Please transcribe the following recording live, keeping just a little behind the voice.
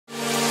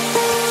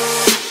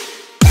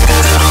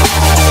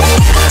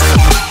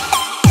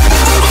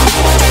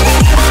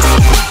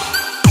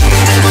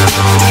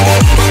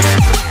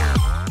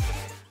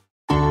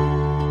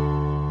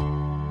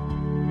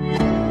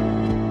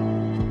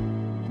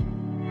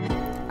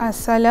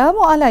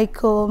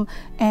Assalamualaikum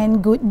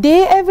and good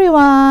day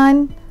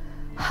everyone.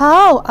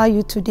 How are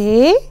you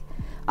today?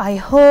 I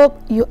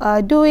hope you are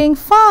doing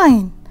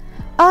fine.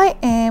 I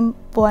am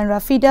Puan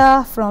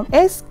Rafida from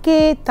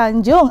SK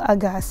Tanjung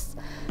Agas.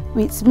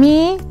 With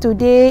me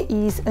today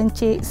is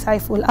Encik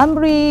Saiful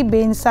Amri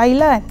bin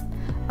Sailan,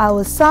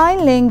 our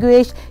sign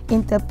language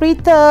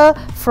interpreter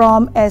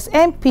from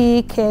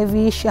SMP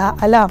KV Shah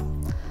Alam.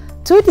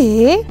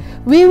 Today,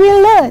 we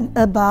will learn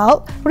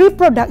about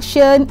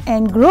reproduction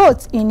and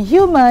growth in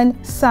human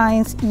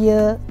science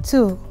year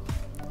 2.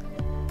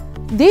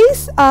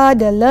 These are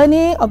the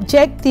learning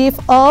objectives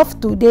of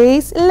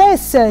today's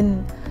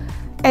lesson.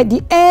 At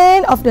the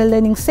end of the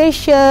learning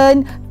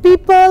session,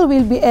 people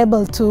will be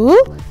able to: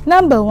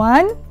 number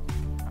 1,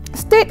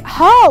 state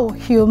how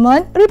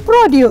humans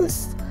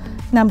reproduce.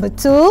 Number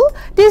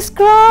 2,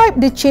 describe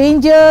the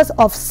changes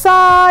of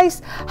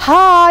size,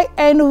 height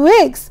and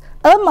weight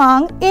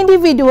among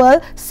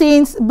individuals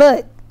since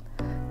birth.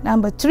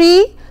 Number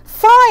 3,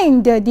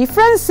 find the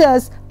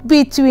differences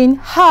between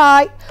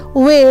height,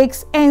 weight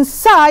and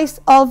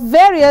size of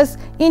various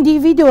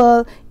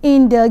individuals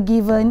in the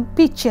given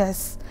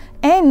pictures.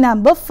 And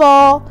number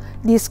 4,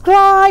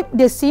 describe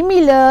the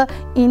similar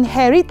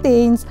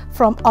inheritance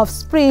from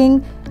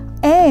offspring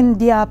and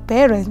their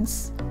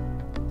parents.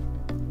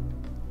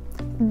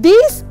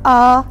 These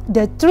are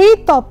the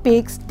 3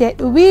 topics that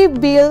we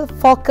will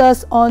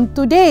focus on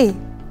today.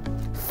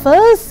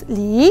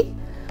 Firstly,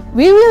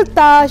 we will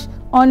touch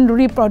on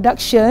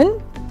reproduction,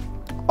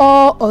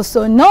 or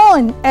also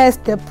known as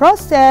the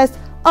process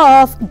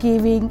of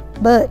giving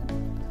birth.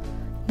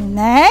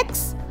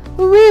 Next,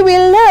 we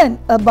will learn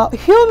about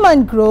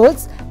human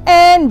growth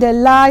and the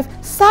life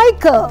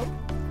cycle.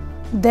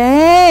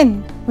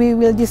 Then, we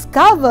will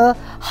discover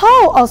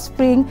how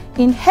offspring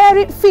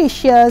inherit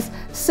features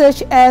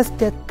such as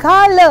the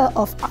color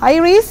of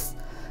iris,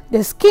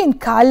 the skin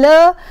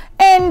color,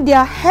 and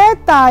their hair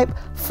type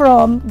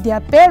from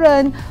their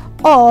parent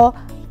or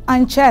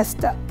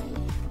ancestor.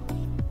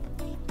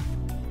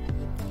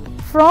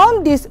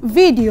 From this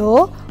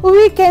video,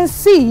 we can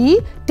see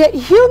that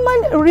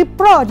humans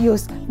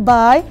reproduce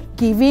by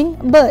giving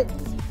birth.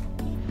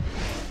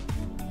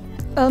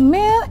 A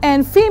male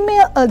and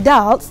female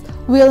adults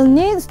will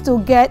need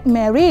to get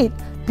married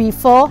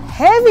before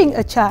having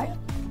a child.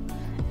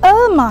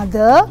 A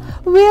mother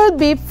will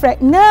be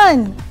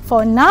pregnant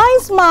for 9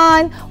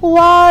 months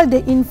while the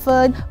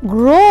infant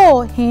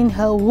grows in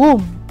her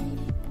womb.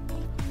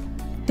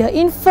 The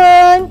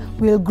infant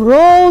will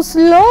grow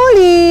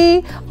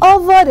slowly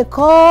over the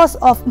course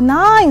of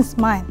 9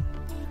 months.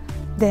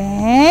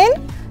 Then,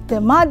 the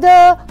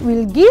mother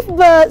will give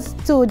birth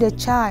to the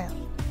child.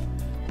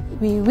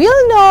 We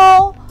will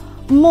now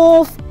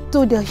move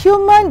to the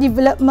human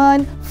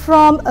development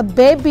from a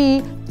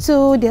baby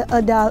to the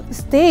adult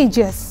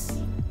stages.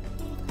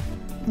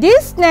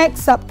 This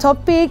next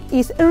subtopic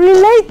is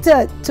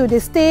related to the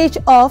stage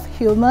of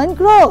human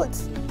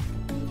growth.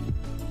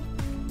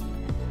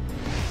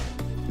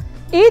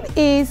 It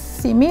is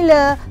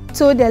similar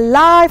to the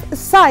life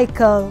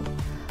cycle.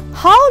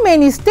 How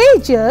many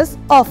stages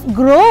of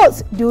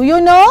growth do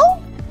you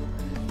know?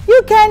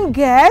 You can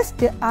guess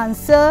the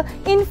answer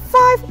in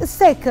 5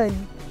 seconds.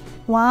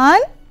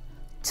 1,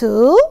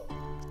 2,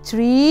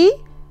 3,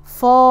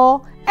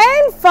 4,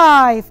 and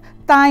 5.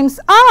 Time's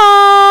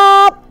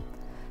up!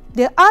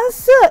 The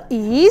answer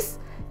is,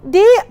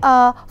 there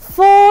are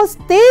 4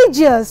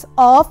 stages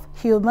of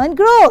human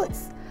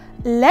growth.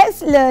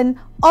 Let's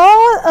learn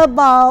all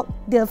about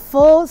the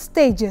 4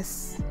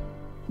 stages.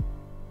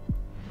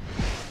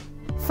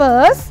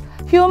 First,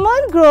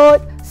 human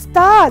growth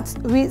starts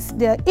with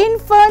the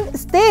infant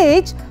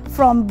stage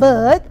from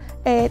birth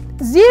at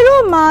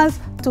 0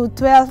 months to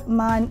 12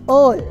 months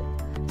old.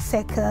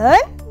 Second,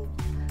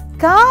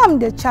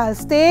 come the child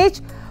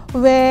stage,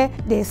 where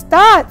they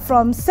start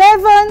from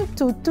 7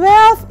 to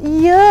 12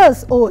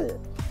 years old.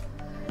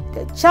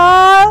 The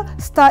child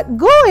starts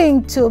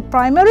going to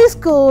primary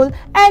school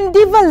and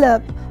develop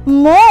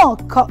more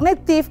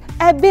cognitive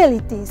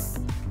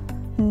abilities.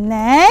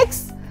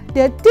 Next,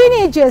 the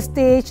teenager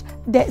stage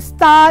that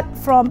start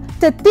from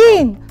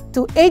 13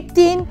 to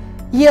 18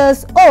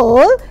 years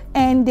old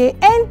and they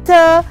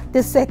enter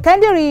the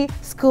secondary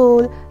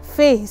school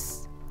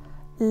phase.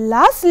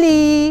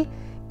 Lastly,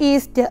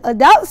 is the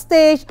adult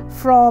stage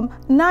from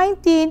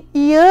 19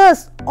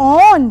 years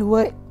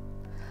onward.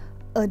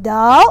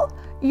 Adults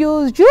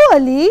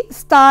usually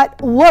start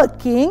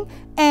working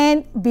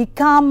and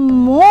become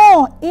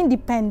more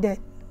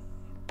independent.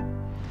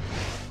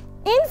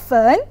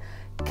 Infants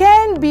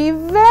can be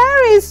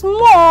very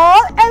small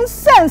and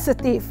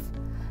sensitive.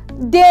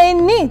 They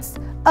need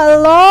a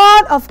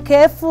lot of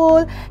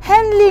careful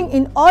handling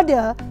in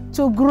order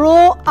to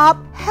grow up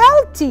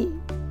healthy.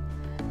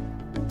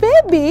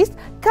 Babies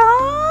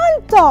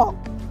can't talk.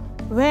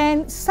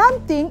 When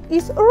something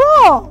is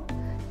wrong,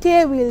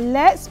 they will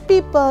let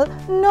people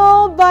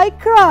know by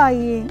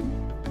crying.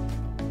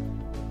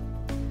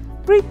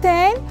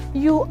 Pretend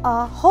you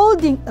are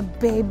holding a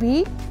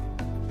baby.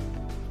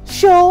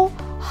 Show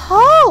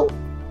how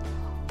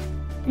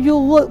you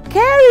would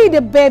carry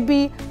the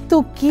baby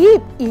to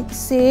keep it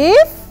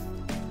safe?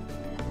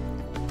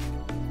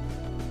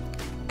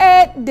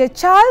 At the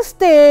child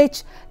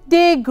stage,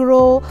 they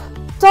grow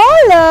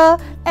taller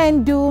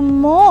and do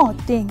more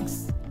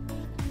things.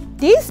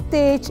 This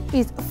stage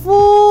is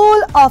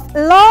full of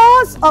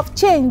lots of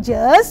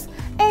changes,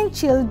 and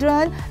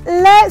children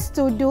like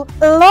to do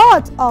a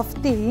lot of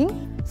things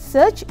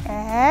such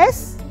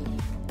as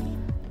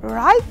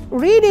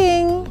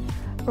reading,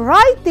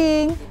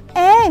 writing,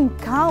 and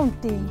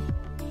counting.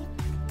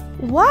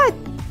 What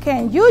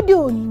can you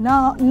do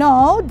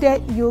now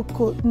that you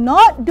could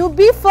not do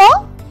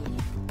before?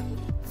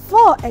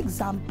 For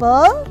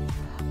example,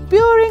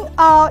 pouring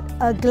out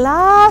a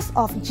glass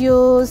of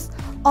juice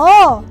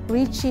or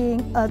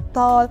reaching a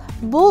tall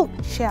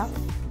bookshelf.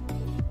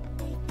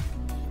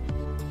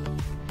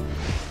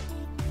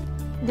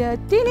 The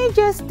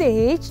teenager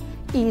stage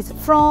is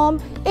from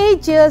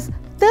ages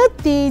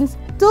 13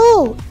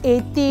 to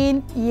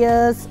 18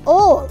 years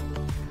old.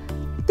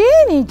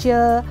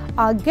 Teenagers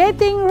are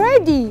getting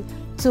ready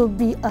to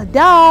be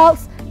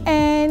adults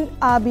and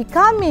are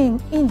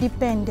becoming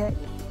independent.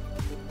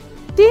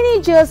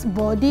 Teenagers'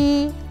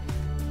 body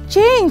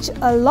change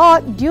a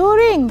lot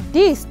during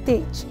this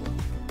stage.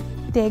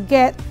 They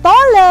get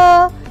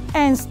taller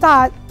and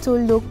start to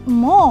look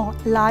more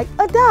like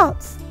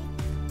adults.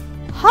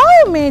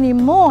 How many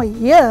more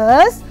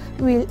years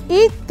will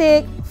it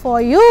take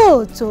for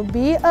you to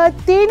be a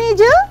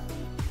teenager?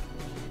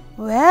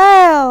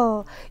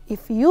 Well,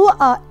 if you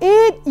are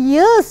 8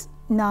 years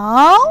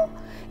now,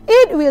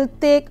 it will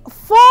take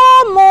 4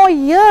 more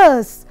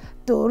years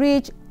to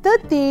reach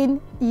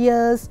 13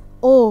 years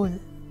old.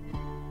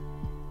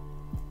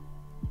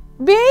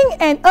 Being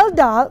an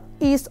adult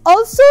is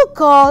also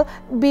called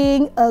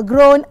being a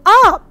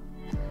grown-up.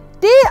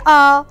 There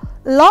are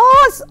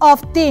lots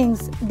of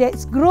things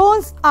that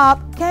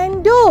grown-up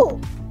can do.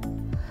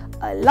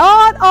 A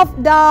lot of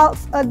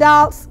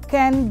adults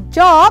can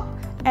job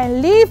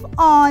and live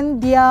on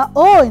their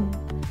own,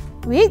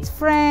 with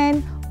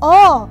friends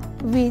or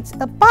with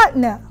a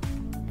partner.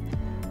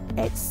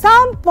 At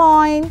some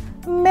point,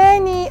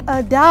 many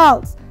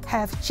adults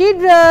have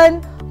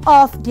children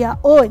of their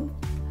own,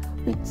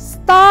 which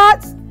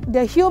starts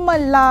the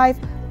human life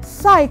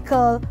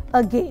cycle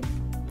again.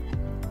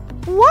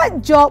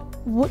 What job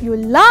would you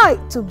like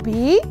to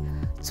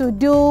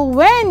do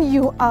when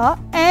you are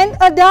an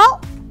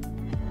adult?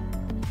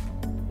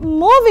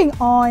 Moving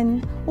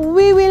on,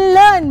 we will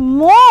learn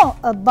more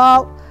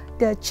about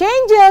the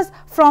changes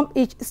from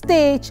each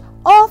stage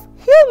of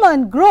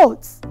human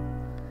growth.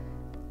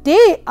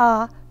 There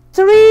are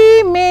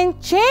 3 main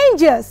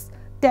changes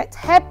that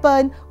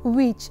happen,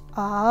 which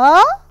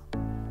are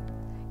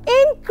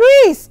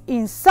increase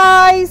in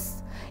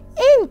size,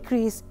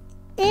 increase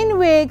in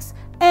weight,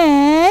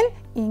 and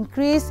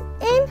increase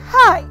in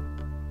height.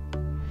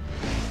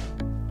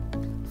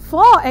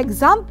 For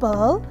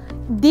example,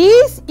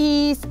 this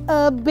is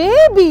a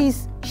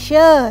baby's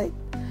shirt.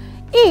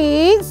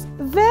 It's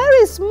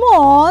very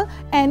small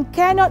and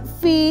cannot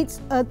fit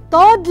a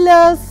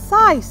toddler's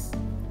size.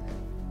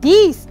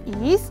 This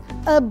is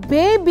a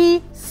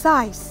baby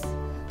size.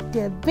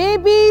 The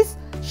baby's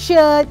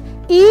shirt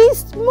is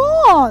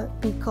small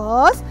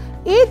because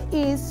it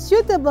is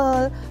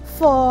suitable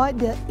for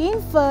the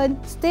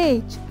infant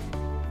stage.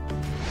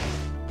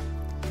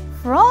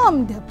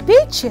 From the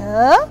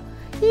picture,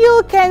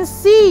 you can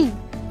see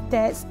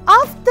that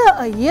after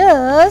a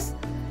year,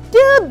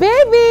 the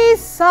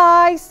baby's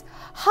size,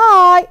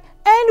 height,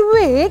 and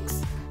weight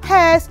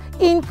has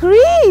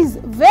increased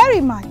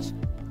very much.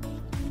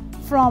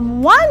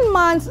 From 1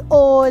 month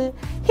old,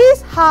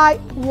 his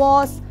height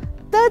was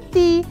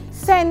 30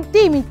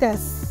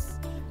 centimeters,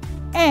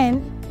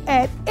 and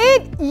at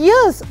 8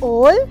 years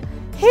old,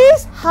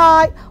 his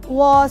height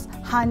was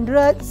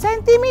 100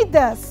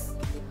 centimeters.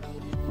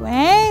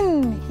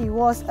 When he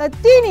was a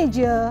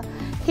teenager,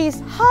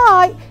 his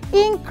height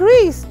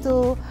increased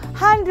to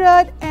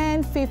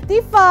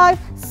 155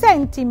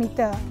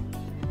 centimeters.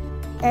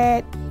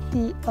 At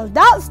the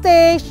adult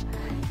stage,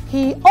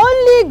 he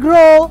only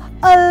grew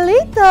a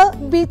little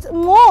bit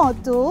more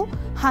to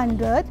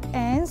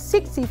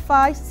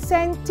 165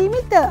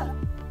 centimeters.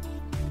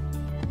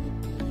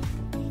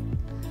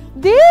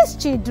 These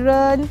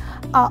children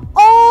are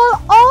all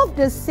of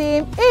the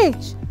same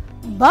age,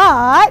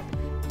 but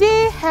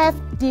they have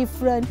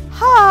different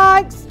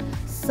heights,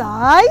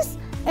 size,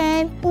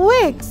 and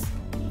weights.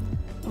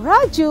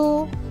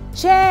 Raju,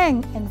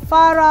 Cheng, and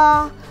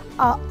Farah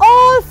are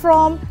all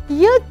from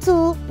Year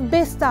 2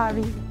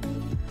 Bestari.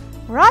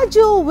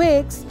 Raju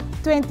weighs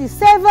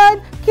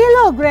 27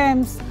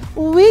 kilograms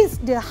with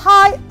the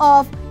height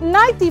of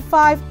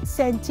 95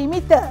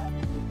 centimeters.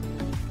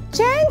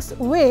 Cheng's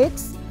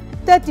weighs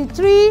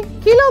 33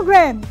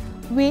 kilograms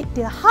with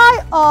the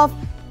height of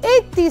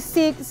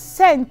 86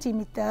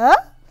 centimeters,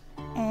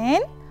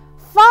 and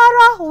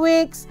Farah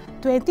weighs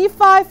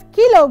 25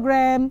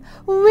 kilograms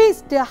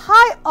with the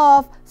height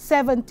of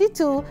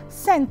 72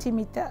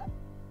 centimeters.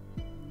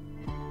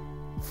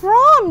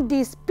 From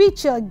this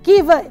picture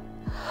given,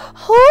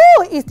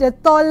 Who is the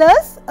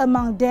tallest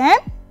among them?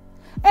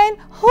 And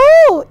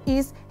who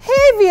is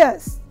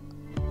heaviest?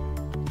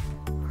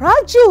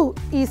 Raju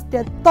is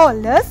the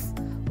tallest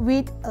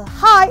with a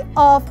height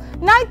of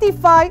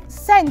 95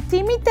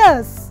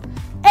 centimeters.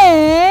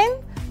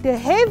 And the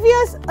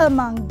heaviest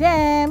among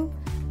them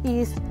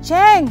is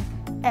Cheng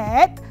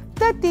at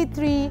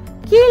 33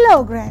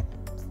 kilograms.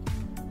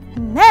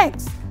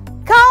 Next,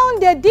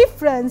 count the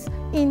difference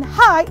in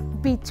height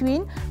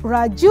between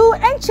Raju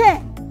and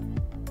Cheng.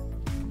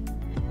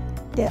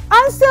 The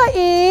answer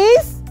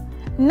is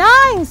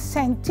 9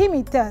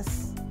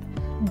 centimeters.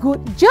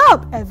 Good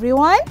job,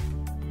 everyone.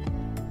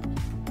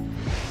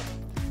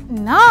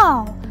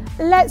 Now,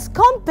 let's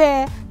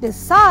compare the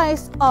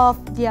size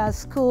of their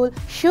school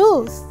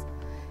shoes.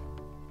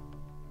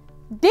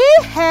 They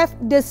have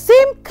the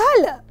same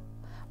color,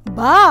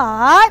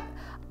 but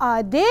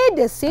are they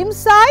the same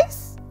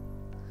size?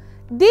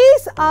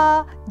 These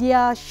are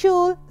their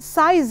shoe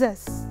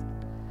sizes.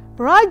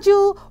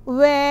 Raju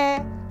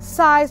wears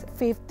size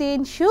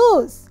 15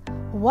 shoes,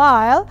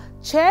 while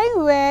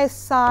Cheng wears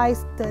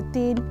size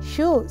 13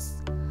 shoes.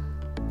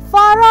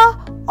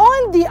 Farah,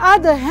 on the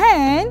other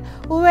hand,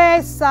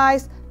 wears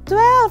size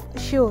 12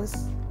 shoes.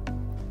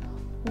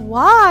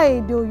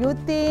 Why do you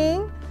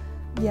think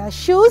their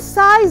shoe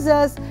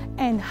sizes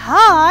and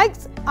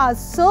heights are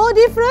so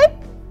different?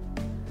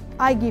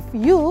 I give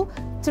you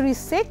 3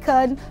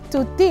 seconds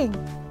to think.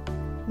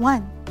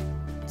 1,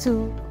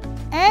 2,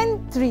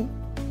 and 3.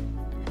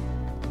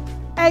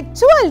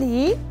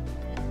 Actually,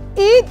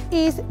 it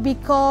is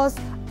because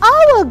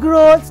our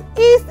growth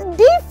is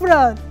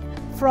different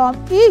from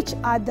each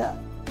other.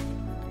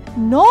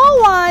 No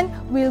one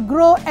will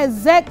grow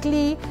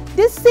exactly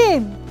the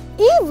same,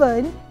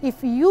 even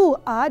if you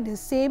are the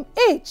same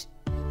age.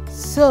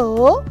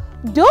 So,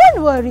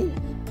 don't worry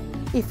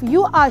if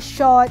you are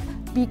short,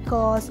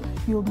 because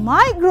you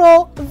might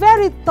grow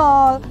very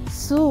tall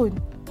soon.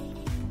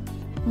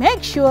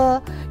 Make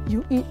sure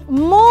you eat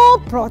more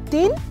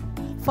protein,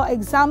 for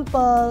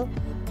example,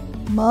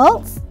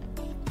 milk,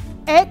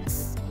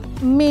 eggs,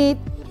 meat,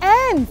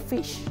 and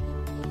fish.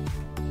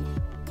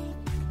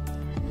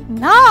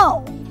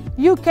 Now,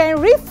 you can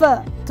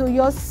refer to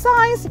your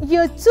Science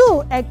Year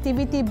 2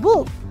 activity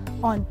book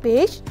on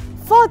page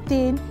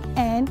 14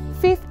 and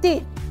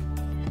 15.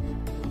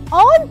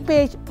 On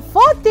page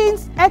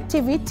 14's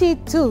activity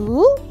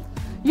 2,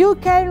 you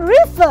can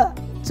refer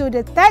to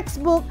the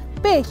textbook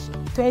page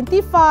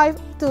 25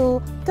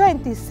 to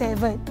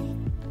 27.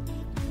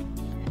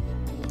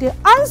 The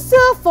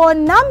answer for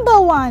number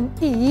 1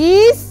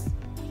 is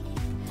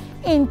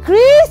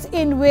increase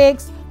in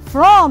weight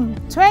from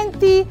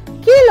 20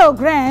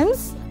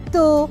 kilograms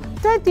to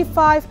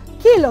 25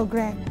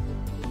 kilograms.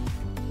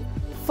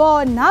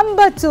 For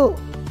number 2,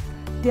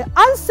 the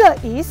answer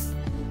is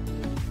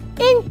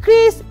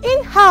increase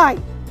in height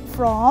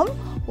from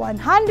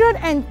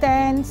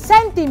 110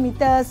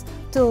 centimeters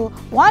to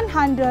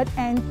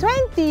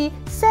 120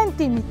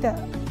 centimeters.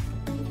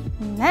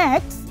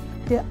 Next,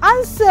 the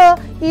answer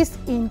is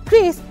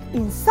increase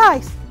in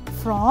size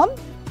from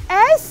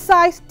S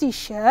size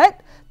t-shirt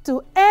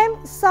to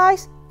M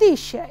size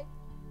t-shirt.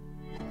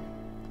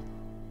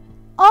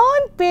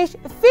 On page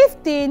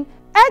 15,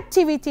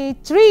 activity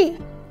 3,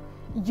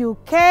 you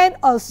can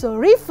also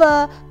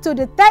refer to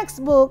the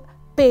textbook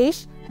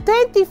page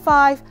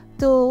 25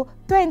 to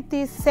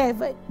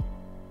 27.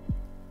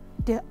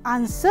 The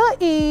answer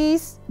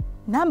is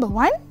number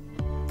 1.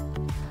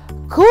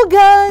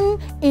 Kugan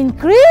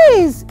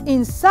increased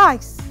in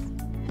size.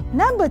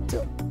 Number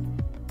 2.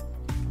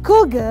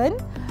 Kugan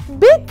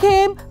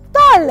became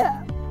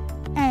taller.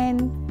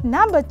 And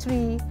number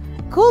 3.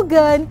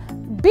 Kugan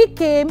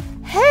became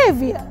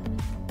heavier.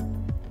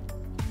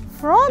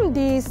 From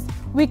this,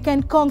 we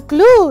can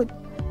conclude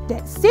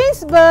that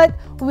since birth,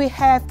 we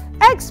have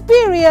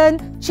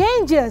experienced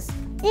changes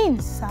in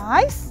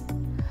size,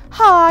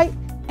 height,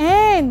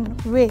 and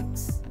weight.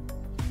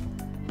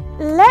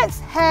 Let's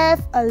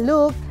have a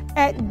look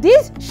at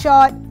this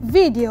short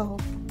video.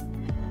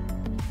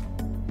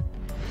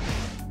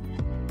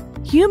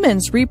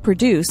 Humans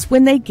reproduce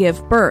when they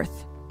give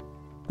birth.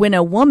 When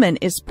a woman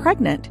is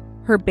pregnant,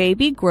 her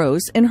baby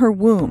grows in her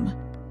womb.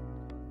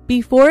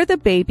 Before the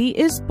baby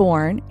is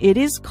born, it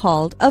is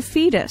called a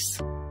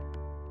fetus.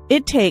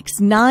 It takes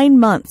 9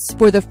 months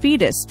for the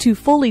fetus to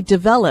fully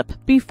develop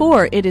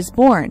before it is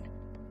born.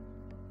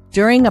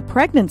 During a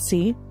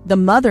pregnancy, the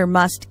mother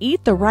must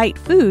eat the right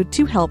food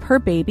to help her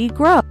baby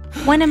grow.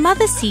 When a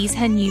mother sees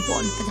her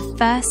newborn for the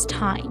first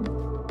time,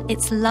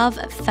 it's love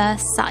at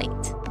first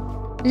sight.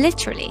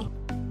 Literally.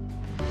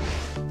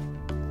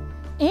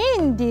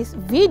 In this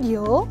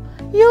video,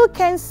 you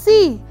can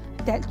see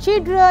that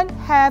children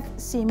have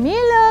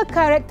similar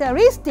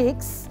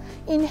characteristics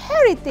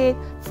inherited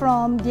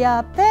from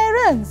their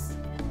parents.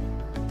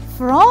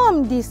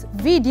 From this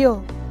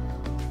video,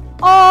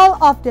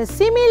 all of the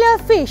similar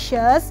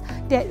features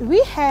that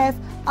we have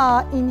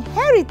are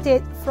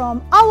inherited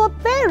from our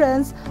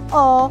parents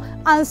or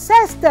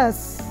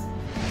ancestors.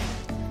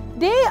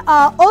 There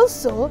are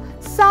also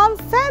some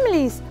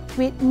families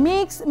with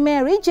mixed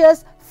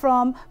marriages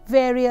from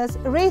various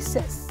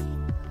races.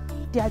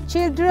 Their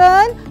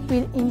children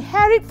will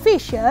inherit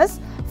features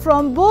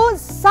from both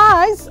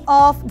sides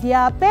of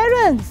their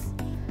parents.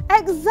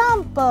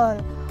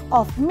 Example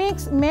of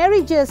mixed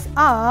marriages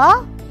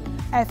are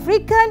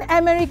African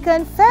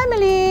American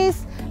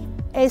families,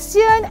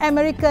 Asian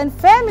American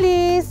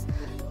families,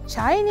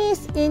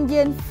 Chinese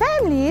Indian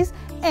families,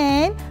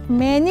 and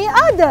many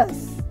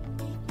others.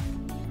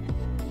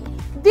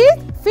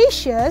 These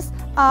features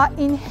are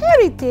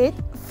inherited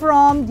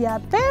from their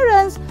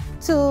parents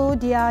to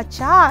their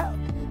child.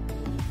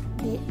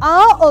 There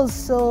are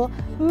also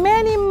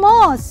many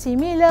more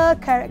similar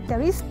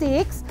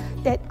characteristics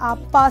that are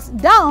passed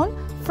down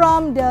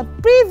from the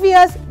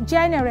previous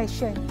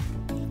generation.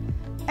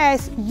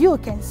 As you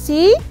can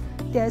see,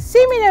 the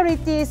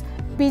similarities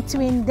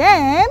between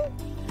them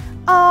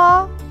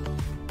are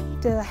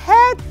the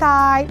hair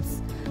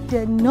types,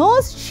 the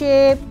nose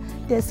shape,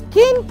 the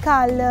skin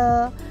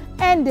color,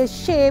 and the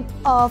shape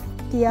of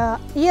their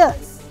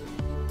ears.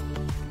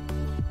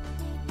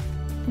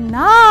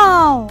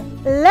 Now,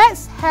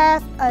 let's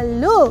have a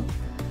look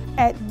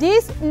at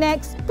this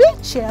next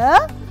picture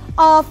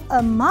of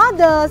a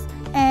mother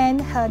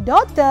and her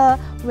daughter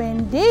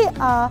when they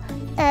are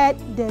at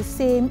the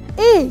same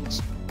age.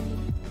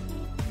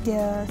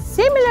 The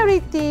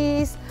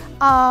similarities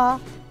are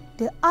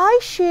the eye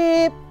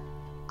shape,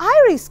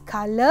 iris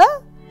color,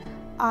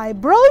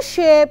 eyebrow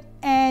shape,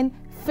 and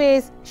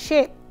face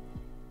shape.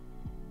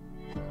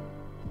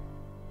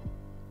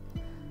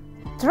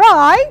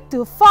 Try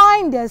to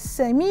find the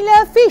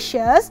similar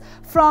features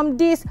from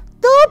these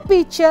two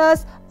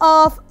pictures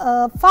of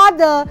a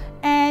father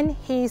and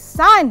his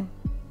son.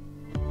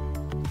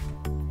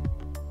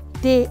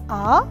 There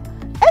are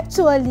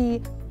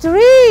actually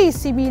three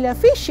similar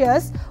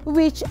features,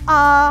 which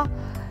are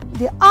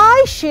the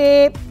eye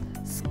shape,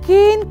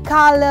 skin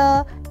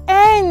color,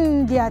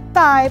 and their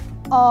type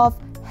of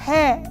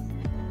hair.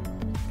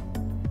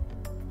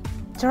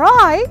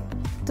 Try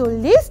to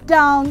list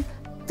down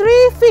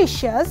three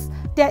features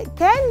that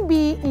can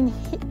be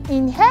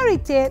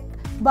inherited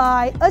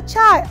by a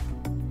child.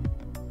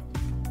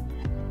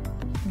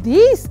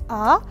 These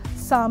are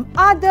some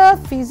other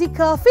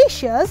physical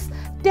features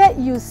that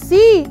you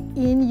see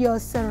in your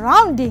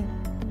surrounding.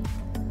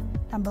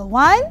 Number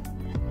 1,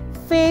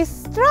 face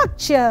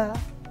structure.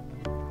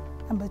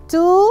 Number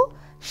 2,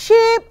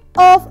 shape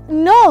of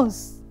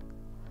nose.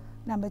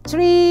 Number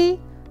 3,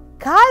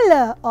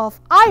 color of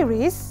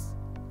iris.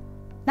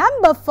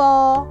 Number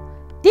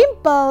 4,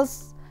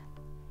 dimples.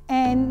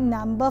 And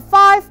number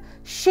 5,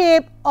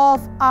 shape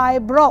of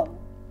eyebrow.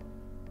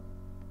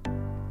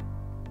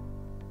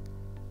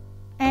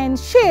 And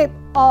shape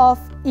of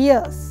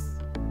ears.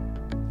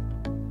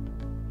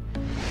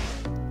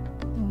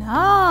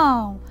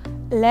 Now,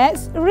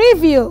 let's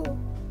review.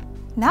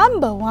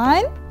 Number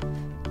 1,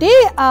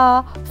 there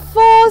are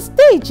 4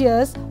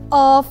 stages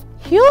of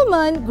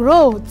human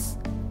growth.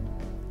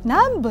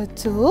 Number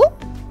 2,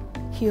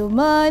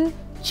 human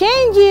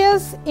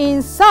changes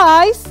in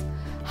size,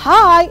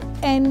 height,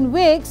 and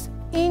weight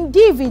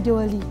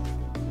individually.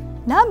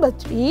 Number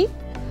 3,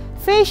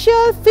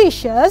 facial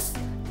features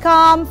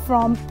come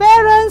from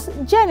parents'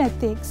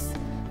 genetics.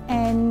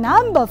 And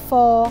number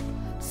 4,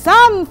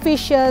 some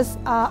features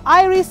are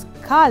iris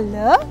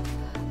color,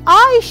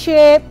 eye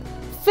shape,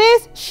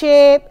 face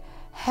shape,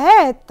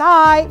 hair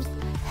types,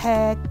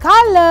 hair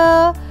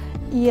color,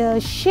 ear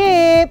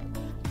shape,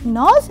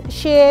 nose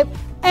shape,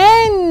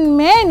 and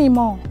many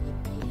more.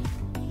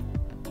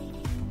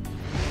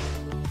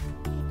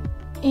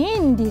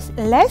 In this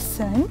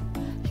lesson,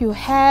 you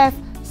have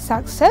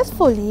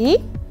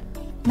successfully,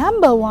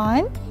 number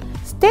 1,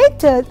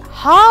 stated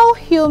how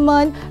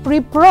humans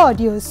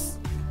reproduce.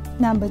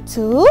 Number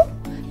 2,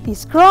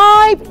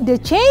 describe the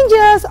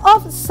changes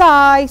of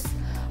size,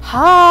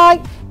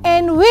 height,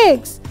 and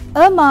weight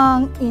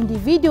among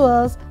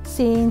individuals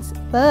since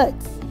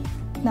birth.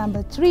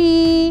 Number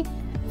 3,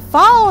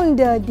 found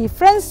the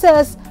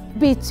differences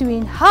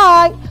between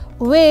height,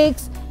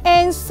 weight,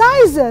 and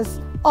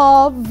sizes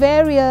of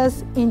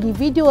various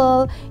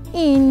individuals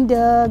in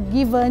the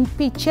given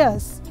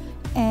pictures.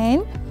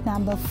 And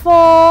number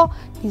 4,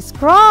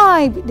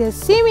 describe the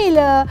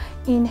similar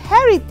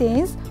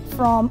inheritance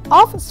from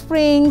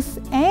offspring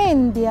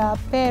and their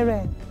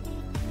parents.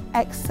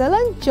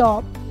 Excellent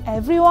job,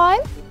 everyone!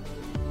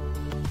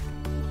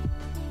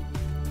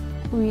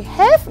 We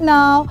have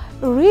now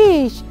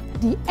reached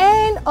the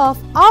end of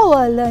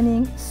our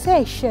learning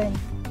session.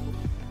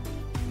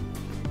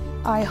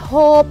 I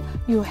hope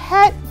you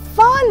had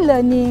fun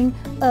learning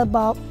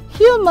about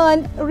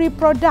human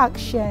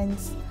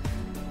reproductions.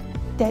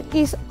 That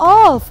is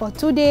all for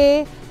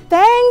today.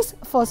 Thanks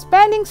for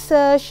spending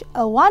such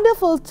a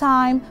wonderful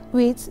time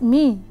with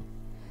me.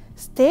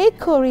 Stay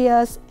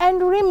curious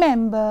and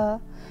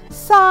remember,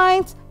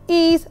 science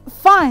is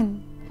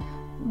fun.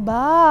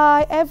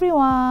 Bye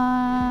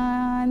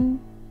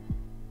everyone.